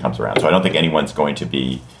election comes around, so I don't think anyone's going to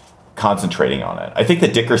be concentrating on it. I think the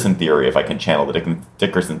Dickerson theory, if I can channel the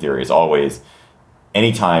Dickerson theory, is always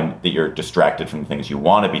anytime that you're distracted from the things you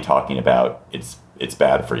want to be talking about, it's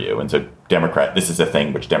bad for you. And so this is a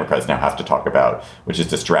thing which Democrats now have to talk about, which is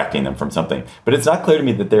distracting them from something. But it's not clear to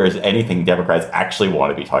me that there is anything Democrats actually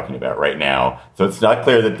want to be talking about right now. So it's not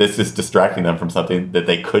clear that this is distracting them from something that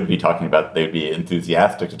they could be talking about, they'd be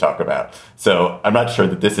enthusiastic to talk about. So I'm not sure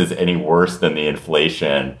that this is any worse than the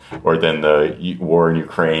inflation or than the war in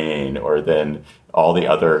Ukraine or than all the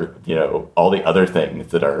other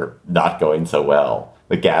things that are not going so well.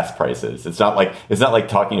 The gas prices. It's not like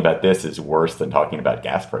talking about this is worse than talking about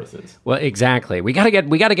gas prices. Well, exactly. We got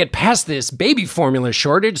to get past this baby formula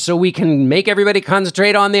shortage so we can make everybody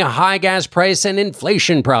concentrate on the high gas price and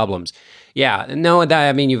inflation problems. Yeah, no,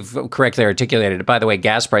 you've correctly articulated it. By the way,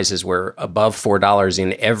 gas prices were above $4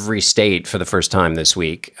 in every state for the first time this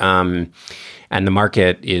week. And the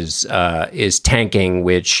market is tanking,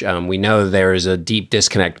 which we know there is a deep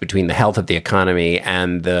disconnect between the health of the economy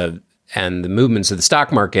and the movements of the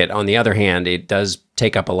stock market. On the other hand, it does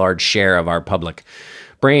take up a large share of our public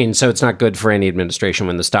brain, so it's not good for any administration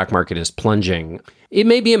when the stock market is plunging. It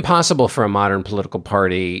may be impossible for a modern political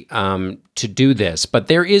party to do this, but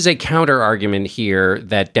there is a counter argument here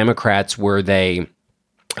that Democrats, were they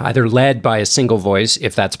either led by a single voice,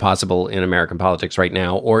 if that's possible in American politics right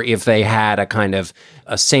now, or if they had a kind of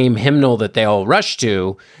a same hymnal that they all rush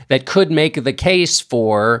to, that could make the case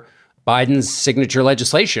for Biden's signature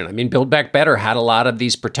legislation. I mean, Build Back Better had a lot of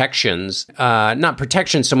these protections, not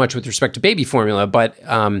protections so much with respect to baby formula, but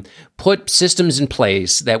put systems in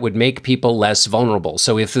place that would make people less vulnerable.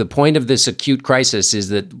 So if the point of this acute crisis is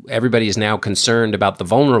that everybody is now concerned about the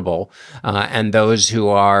vulnerable and those who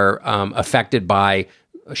are affected by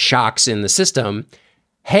shocks in the system,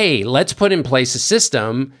 hey, let's put in place a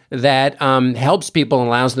system that helps people and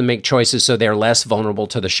allows them to make choices so they're less vulnerable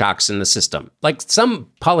to the shocks in the system. Like, some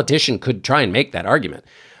politician could try and make that argument.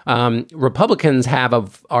 Republicans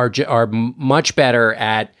are much better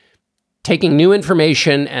at taking new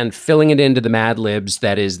information and filling it into the Mad Libs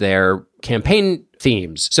that is their campaign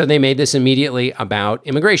themes. So they made this immediately about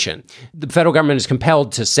immigration. The federal government is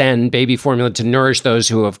compelled to send baby formula to nourish those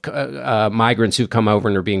who have migrants who've come over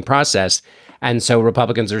and are being processed. And so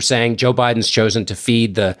Republicans are saying Joe Biden's chosen to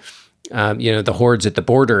feed the hordes at the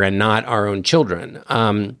border and not our own children.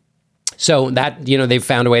 So that, they've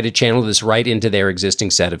found a way to channel this right into their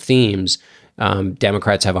existing set of themes.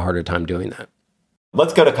 Democrats have a harder time doing that.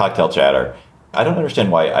 Let's go to cocktail chatter. I don't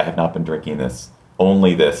understand why I have not been drinking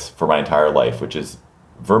only this for my entire life, which is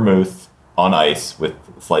vermouth on ice with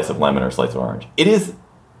a slice of lemon or a slice of orange. It is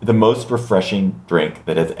the most refreshing drink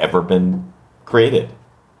that has ever been created.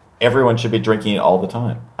 Everyone should be drinking it all the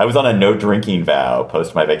time. I was on a no drinking vow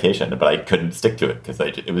post my vacation, but I couldn't stick to it because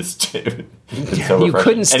it was so refreshing. You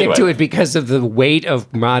couldn't stick to it because of the weight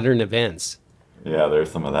of modern events. Yeah,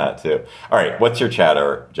 there's some of that too. All right, what's your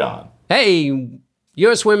chatter, John? Hey,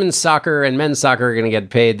 U.S. women's soccer and men's soccer are going to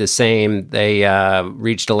get paid the same. They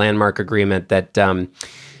reached a landmark agreement that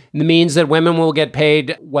means that women will get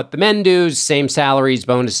paid what the men do, same salaries,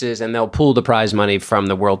 bonuses, and they'll pool the prize money from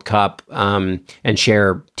the World Cup and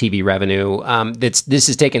share TV revenue. This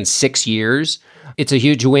has taken 6 years. It's a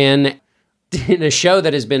huge win in a show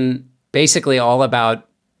that has been basically all about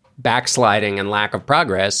backsliding and lack of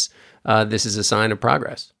progress. This is a sign of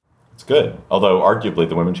progress. It's good. Although, arguably,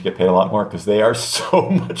 the women should get paid a lot more because they are so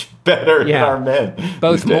much better than our men.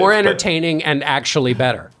 Both more entertaining and actually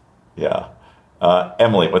better. Yeah.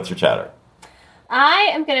 Emily, what's your chatter? I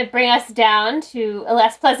am going to bring us down to a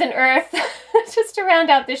less pleasant earth. Just to round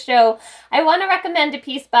out the show, I want to recommend a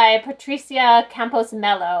piece by Patricia Campos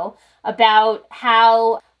Melo about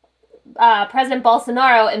how President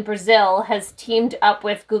Bolsonaro in Brazil has teamed up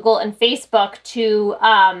with Google and Facebook to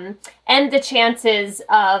end the chances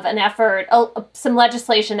of an effort, some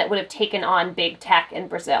legislation that would have taken on big tech in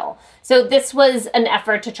Brazil. So this was an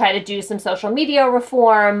effort to try to do some social media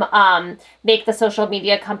reform, make the social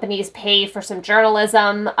media companies pay for some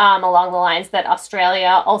journalism along the lines that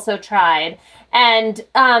Australia also tried. And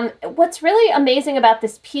what's really amazing about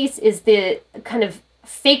this piece is the kind of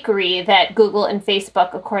fakery that Google and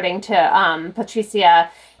Facebook, according to Patricia,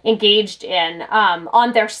 engaged in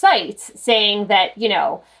on their sites, saying that,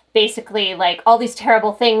 basically like all these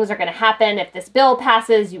terrible things are going to happen if this bill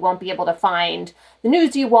passes. You won't be able to find the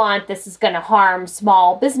news you want. This is going to harm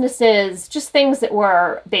small businesses, just things that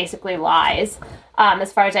were basically lies,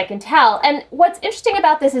 as far as I can tell. And what's interesting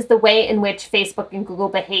about this is the way in which Facebook and Google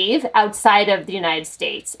behave outside of the United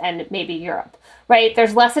States and maybe Europe. Right?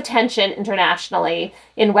 There's less attention internationally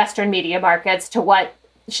in Western media markets to what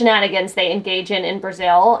shenanigans they engage in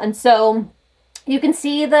Brazil. And so you can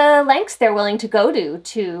see the lengths they're willing to go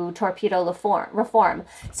to torpedo reform.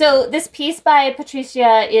 So this piece by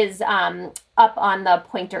Patricia is up on the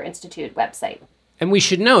Poynter Institute website. And we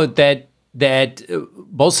should note that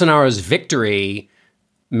Bolsonaro's victory,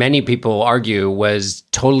 many people argue, was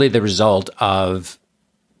totally the result of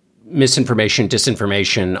misinformation,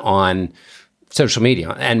 disinformation on social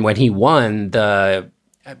media. And when he won,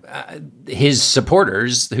 his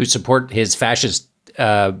supporters who support his fascist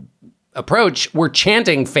approach were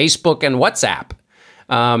chanting Facebook and WhatsApp,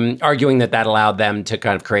 arguing that allowed them to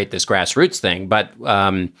kind of create this grassroots thing. But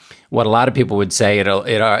what a lot of people would say,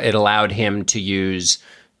 it allowed him to use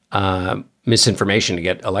misinformation to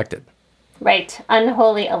get elected. Right.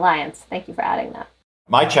 Unholy alliance. Thank you for adding that.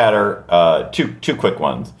 My chatter, two quick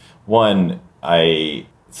ones. One, I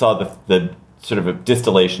saw the sort of a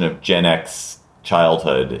distillation of Gen X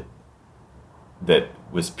childhood that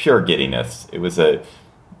was pure giddiness. It was a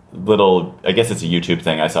little, I guess it's a YouTube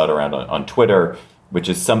thing. I saw it around on Twitter, which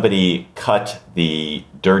is somebody cut the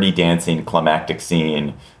Dirty Dancing climactic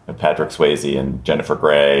scene of Patrick Swayze and Jennifer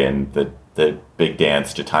Grey and the big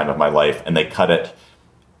dance to Time of My Life, and they cut it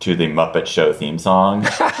to the Muppet Show theme song.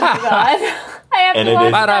 Oh my God. I have to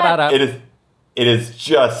watch that. It is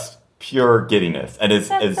just pure giddiness, and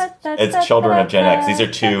as children of Gen X, these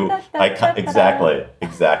are two exactly,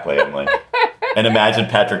 Emily. And imagine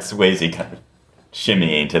Patrick Swayze kind of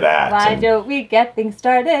shimmying to that. Why don't we get things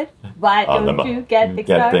started? Why don't you get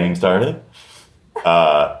things started?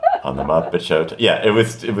 On the Muppet Show. Yeah, it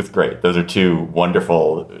was great. Those are two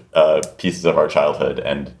wonderful pieces of our childhood,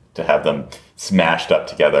 and to have them smashed up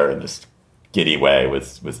together in this giddy way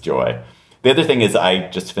was joy. The other thing is I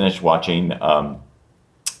just finished watching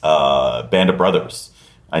Band of Brothers.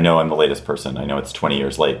 I know I'm the latest person. I know it's 20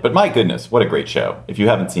 years late, but my goodness, what a great show. If you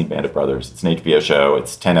haven't seen Band of Brothers, it's an HBO show.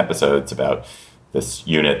 It's 10 episodes about this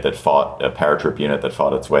unit that fought, a paratroop unit that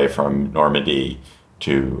fought its way from Normandy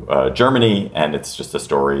to Germany, and it's just a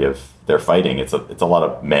story of their fighting. It's a lot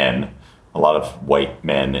of men, a lot of white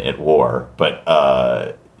men at war, but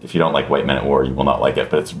if you don't like white men at war, you will not like it,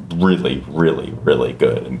 but it's really, really, really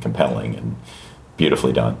good and compelling and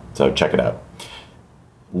beautifully done. So check it out.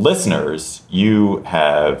 Listeners, you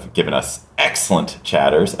have given us excellent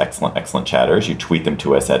chatters. You tweet them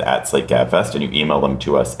to us at @SlateGabfest, and you email them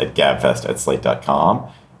to us at gabfest@slate.com.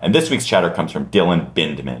 And this week's chatter comes from Dylan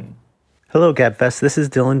Bindman. Hello, Gabfest. This is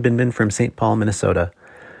Dylan Bindman from St. Paul, Minnesota.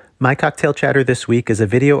 My cocktail chatter this week is a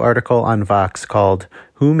video article on Vox called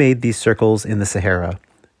Who Made These Circles in the Sahara?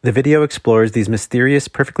 The video explores these mysterious,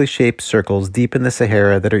 perfectly shaped circles deep in the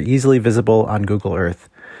Sahara that are easily visible on Google Earth.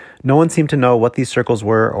 No one seemed to know what these circles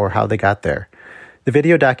were or how they got there. The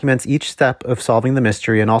video documents each step of solving the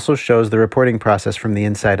mystery and also shows the reporting process from the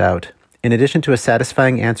inside out. In addition to a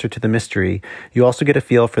satisfying answer to the mystery, you also get a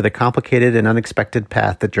feel for the complicated and unexpected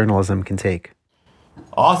path that journalism can take.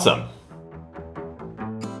 Awesome.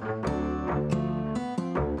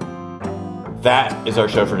 That is our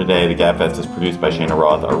show for today. The Gabfest is produced by Shana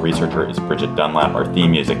Roth. Our researcher is Bridget Dunlap. Our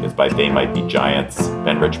theme music is by They Might Be Giants.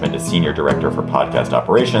 Ben Richmond is Senior Director for Podcast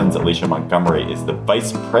Operations. Alicia Montgomery is the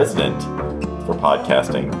Vice President for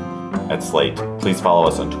Podcasting at Slate. Please follow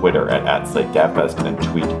us on Twitter at @SlateGabfest and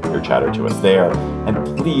tweet your chatter to us there.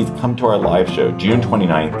 And please come to our live show June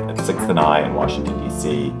 29th at 6 and I in Washington,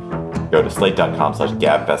 D.C. Go to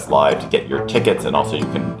slate.com/GabFestLive to get your tickets. And also, if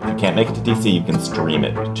you can't make it to DC, you can stream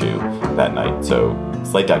it too that night. So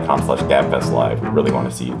slate.com/GabFestLive. We really want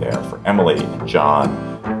to see you there. For Emily and John,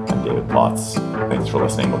 I'm David Plotz. Thanks for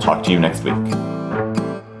listening. We'll talk to you next week.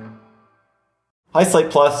 Hi,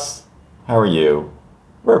 Slate Plus. How are you?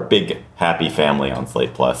 We're a big, happy family on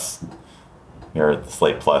Slate Plus. Here at the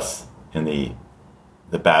Slate Plus in the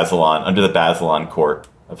Basilon, under the Basilon court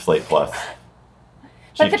of Slate Plus.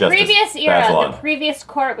 But the previous era, the previous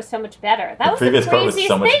court was so much better. That was the craziest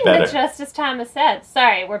thing that Justice Thomas said.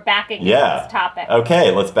 Sorry, we're backing into this topic.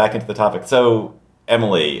 Okay, let's back into the topic. So,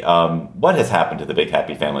 Emily, what has happened to the big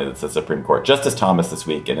happy family that's the Supreme Court? Justice Thomas this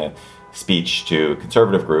week in a speech to a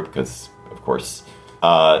conservative group, because, of course,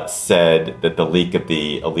 said that the leak of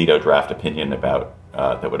the Alito draft opinion about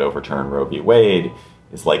that would overturn Roe v. Wade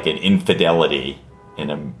is like an infidelity in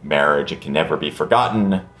a marriage. It can never be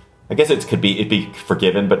forgotten. I guess it'd be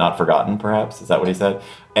forgiven but not forgotten, perhaps. Is that what he said?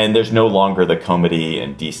 And there's no longer the comity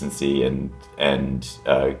and decency and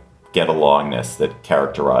get-alongness that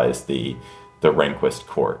characterized the Rehnquist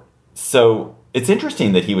court. So it's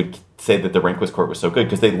interesting that he would say that the Rehnquist court was so good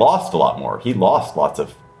because they lost a lot more. He lost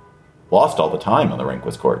all the time on the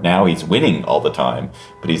Rehnquist court. Now he's winning all the time,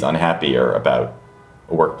 but he's unhappier about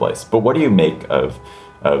a workplace. But what do you make of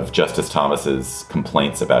Justice Thomas's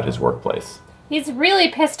complaints about his workplace? He's really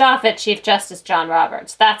pissed off at Chief Justice John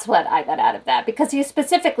Roberts. That's what I got out of that, because he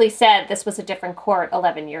specifically said this was a different court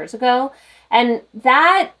 11 years ago. And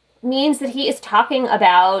that means that he is talking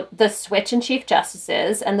about the switch in Chief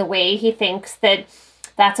Justices and the way he thinks that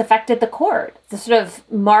that's affected the court, the sort of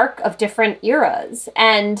mark of different eras.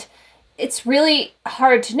 And it's really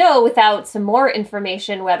hard to know without some more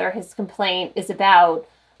information whether his complaint is about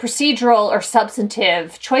procedural or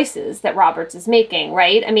substantive choices that Roberts is making,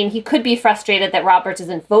 right? I mean, he could be frustrated that Roberts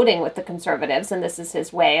isn't voting with the conservatives, and this is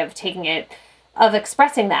his way of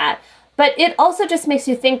expressing that. But it also just makes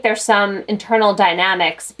you think there's some internal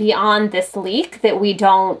dynamics beyond this leak that we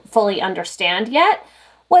don't fully understand yet.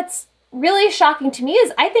 What's really shocking to me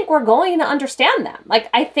is I think we're going to understand them. Like,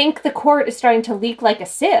 I think the court is starting to leak like a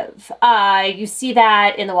sieve. You see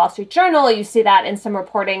that in the Wall Street Journal. You see that in some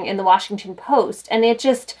reporting in the Washington Post. And it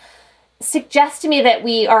just suggests to me that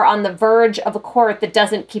we are on the verge of a court that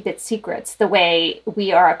doesn't keep its secrets the way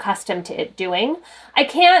we are accustomed to it doing. I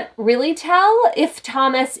can't really tell if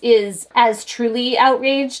Thomas is as truly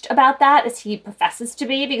outraged about that as he professes to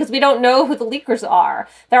be, because we don't know who the leakers are.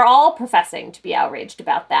 They're all professing to be outraged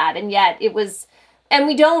about that. And yet and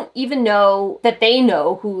we don't even know that they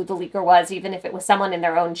know who the leaker was, even if it was someone in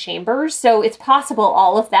their own chambers. So it's possible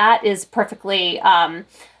all of that is perfectly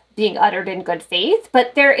being uttered in good faith.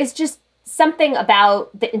 But there is just something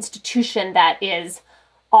about the institution that is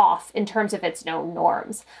off in terms of its known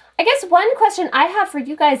norms. I guess one question I have for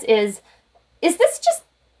you guys is this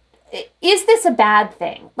a bad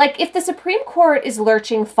thing? Like, if the Supreme Court is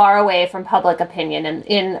lurching far away from public opinion and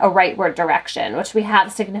in a rightward direction, which we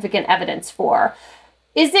have significant evidence for,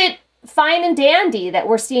 is it fine and dandy that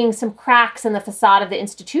we're seeing some cracks in the facade of the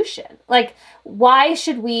institution? Like, why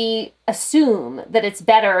should we assume that it's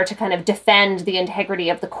better to kind of defend the integrity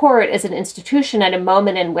of the court as an institution at a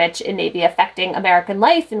moment in which it may be affecting American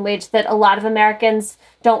life in ways that a lot of Americans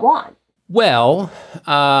don't want? Well,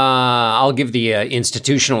 I'll give the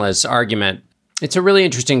institutionalist argument. It's a really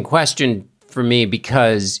interesting question for me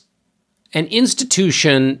because an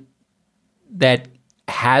institution that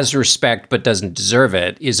has respect but doesn't deserve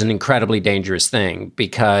it is an incredibly dangerous thing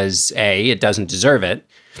because, A, it doesn't deserve it,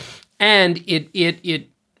 and it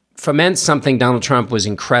foments something Donald Trump was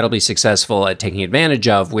incredibly successful at taking advantage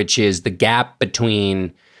of, which is the gap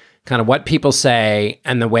between kind of what people say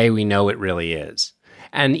and the way we know it really is.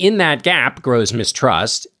 And in that gap grows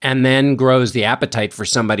mistrust, and then grows the appetite for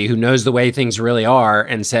somebody who knows the way things really are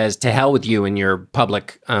and says, to hell with you and your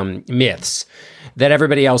public myths that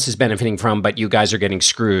everybody else is benefiting from, but you guys are getting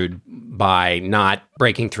screwed by not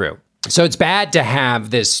breaking through. So it's bad to have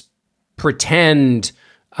this pretend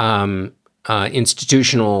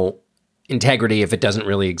institutional integrity if it doesn't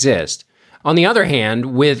really exist. On the other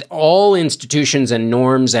hand, with all institutions and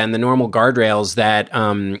norms and the normal guardrails that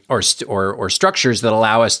or structures that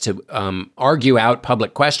allow us to argue out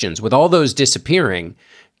public questions, with all those disappearing,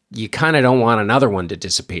 you kind of don't want another one to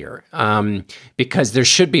disappear, because there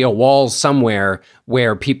should be a wall somewhere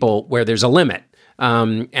where there's a limit.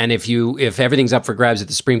 And if everything's up for grabs at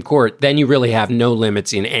the Supreme Court, then you really have no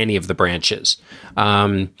limits in any of the branches,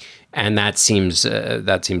 and that seems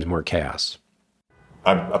more chaos.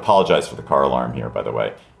 I apologize for the car alarm here, by the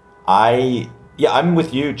way. I'm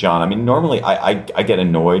with you, John. I mean, normally I get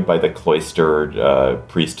annoyed by the cloistered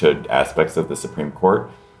priesthood aspects of the Supreme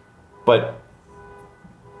Court, but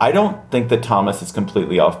I don't think that Thomas is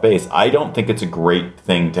completely off base. I don't think it's a great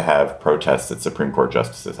thing to have protests at Supreme Court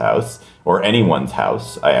Justice's house or anyone's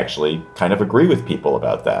house. I actually kind of agree with people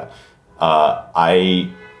about that. I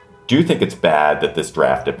do think it's bad that this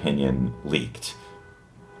draft opinion leaked.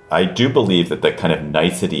 I do believe that the kind of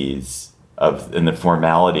niceties and the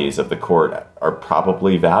formalities of the court are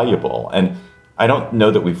probably valuable. And I don't know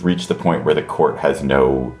that we've reached the point where the court has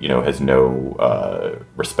no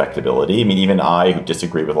respectability. I mean, even I, who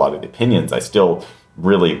disagree with a lot of the opinions, I still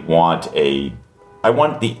really want the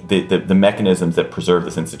mechanisms that preserve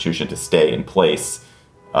this institution to stay in place,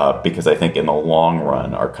 because I think in the long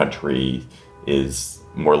run, our country is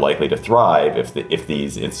more likely to thrive if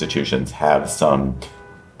these institutions have some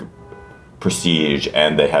prestige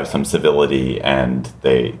and they have some civility and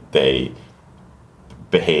they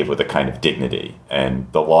behave with a kind of dignity.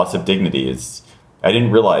 And the loss of dignity is, I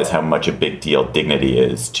didn't realize how much a big deal dignity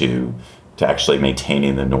is to actually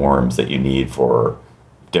maintaining the norms that you need for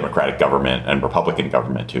democratic government and Republican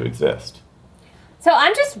government to exist. So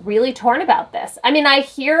I'm just really torn about this. I mean, I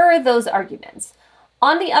hear those arguments.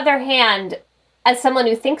 On the other hand, as someone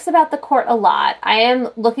who thinks about the court a lot, I am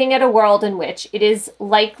looking at a world in which it is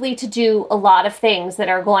likely to do a lot of things that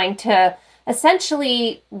are going to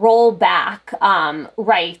essentially roll back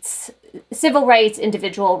rights, civil rights,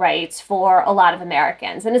 individual rights for a lot of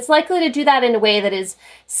Americans. And it's likely to do that in a way that is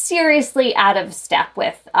seriously out of step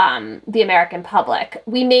with the American public.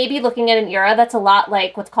 We may be looking at an era that's a lot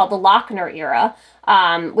like what's called the Lochner era,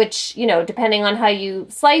 which, depending on how you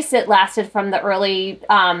slice it, lasted from the early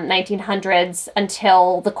 1900s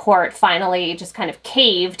until the court finally just kind of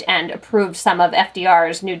caved and approved some of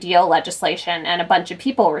FDR's New Deal legislation, and a bunch of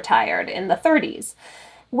people retired in the 30s.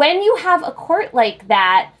 When you have a court like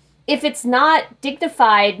that, if it's not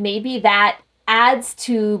dignified, maybe that adds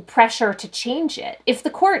to pressure to change it. If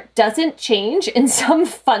the court doesn't change in some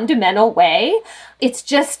fundamental way, it's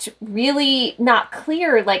just really not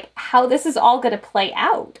clear how this is all going to play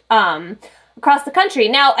out across the country.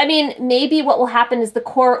 Now, I mean, maybe what will happen is the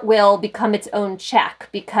court will become its own check,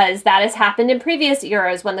 because that has happened in previous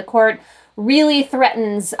eras. When the court really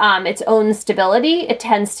threatens its own stability, it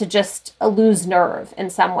tends to just lose nerve in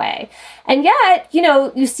some way. And yet,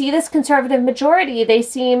 you see this conservative majority, they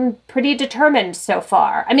seem pretty determined so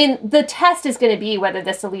far. I mean, the test is going to be whether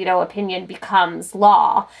this Alito opinion becomes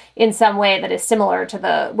law in some way that is similar to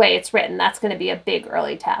the way it's written. That's going to be a big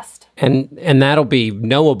early test. And that'll be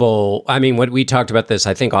knowable. I mean, what we talked about this,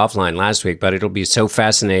 I think, offline last week, but it'll be so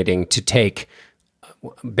fascinating to take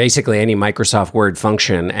basically any Microsoft Word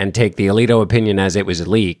function and take the Alito opinion as it was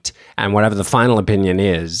leaked and whatever the final opinion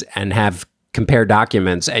is, and have compare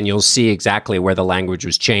documents, and you'll see exactly where the language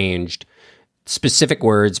was changed, specific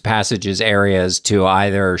words, passages, areas, to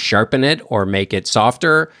either sharpen it or make it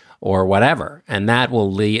softer or whatever. And that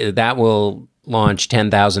will launch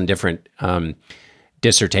 10,000 different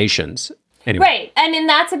dissertations. Anyway. Right. I mean,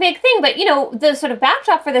 that's a big thing. But, the sort of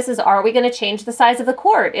backdrop for this is, are we going to change the size of the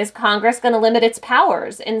court? Is Congress going to limit its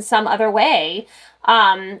powers in some other way?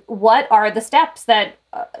 What are the steps that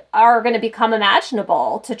are going to become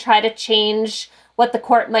imaginable to try to change what the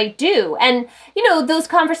court might do? And, those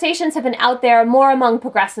conversations have been out there more among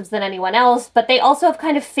progressives than anyone else, but they also have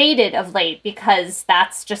kind of faded of late, because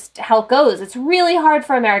that's just how it goes. It's really hard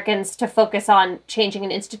for Americans to focus on changing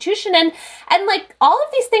an institution. And all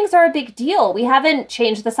of these things are a big deal. We haven't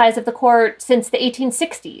changed the size of the court since the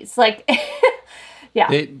 1860s.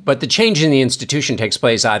 Yeah. But the change in the institution takes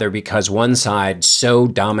place either because one side so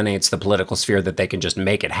dominates the political sphere that they can just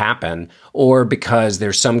make it happen, or because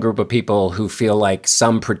there's some group of people who feel like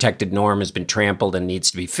some protected norm has been trampled and needs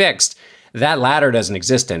to be fixed. That latter doesn't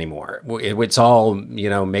exist anymore. It's all,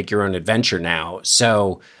 make your own adventure now.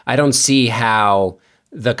 So I don't see how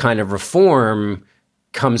the kind of reform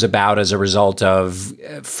comes about as a result of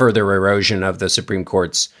further erosion of the Supreme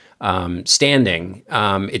Court's standing.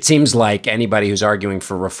 It seems like anybody who's arguing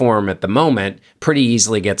for reform at the moment pretty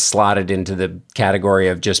easily gets slotted into the category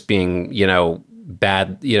of just being,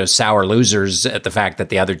 bad, sour losers at the fact that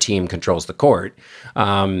the other team controls the court.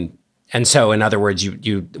 And so, in other words,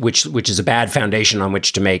 which is a bad foundation on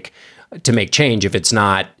which to make change if it's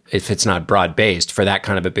not broad based for that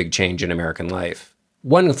kind of a big change in American life.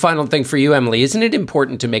 One final thing for you, Emily, isn't it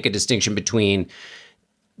important to make a distinction between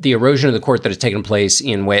the erosion of the court that has taken place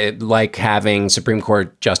in way like having Supreme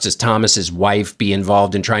Court Justice Thomas's wife be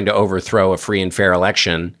involved in trying to overthrow a free and fair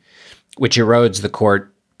election, which erodes the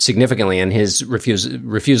court significantly, and his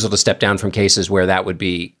refusal to step down from cases where that would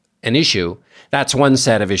be an issue. That's one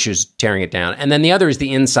set of issues tearing it down. And then the other is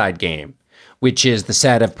the inside game, which is the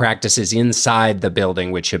set of practices inside the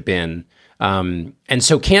building which have been. And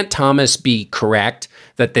so can't Thomas be correct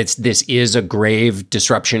that this is a grave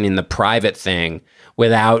disruption in the private thing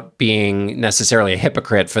without being necessarily a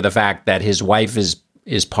hypocrite for the fact that his wife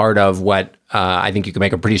is part of what I think you can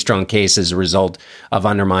make a pretty strong case as a result of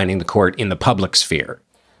undermining the court in the public sphere?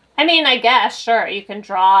 I mean, I guess, sure, you can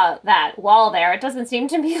draw that wall there. It doesn't seem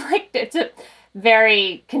to me like it's a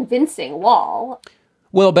very convincing wall.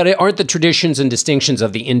 Well, but aren't the traditions and distinctions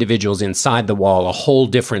of the individuals inside the wall a whole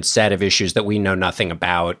different set of issues that we know nothing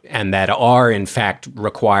about and that are, in fact,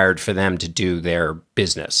 required for them to do their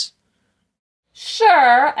business?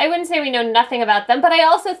 Sure, I wouldn't say we know nothing about them, but I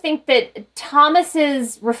also think that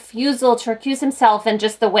Thomas's refusal to recuse himself and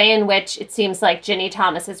just the way in which it seems like Ginny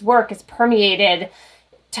Thomas's work has permeated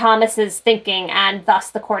Thomas's thinking and thus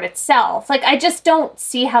the court itself. Like, I just don't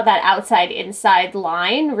see how that outside-inside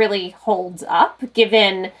line really holds up,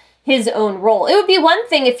 given his own role. It would be one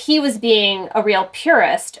thing if he was being a real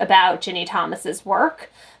purist about Ginny Thomas's work,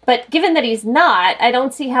 but given that he's not, I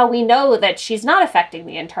don't see how we know that she's not affecting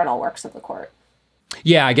the internal works of the court.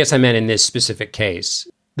 Yeah, I guess I meant in this specific case.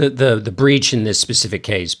 The breach in this specific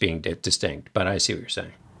case being distinct, but I see what you're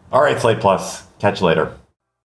saying. All right, Slate Plus. Catch you later.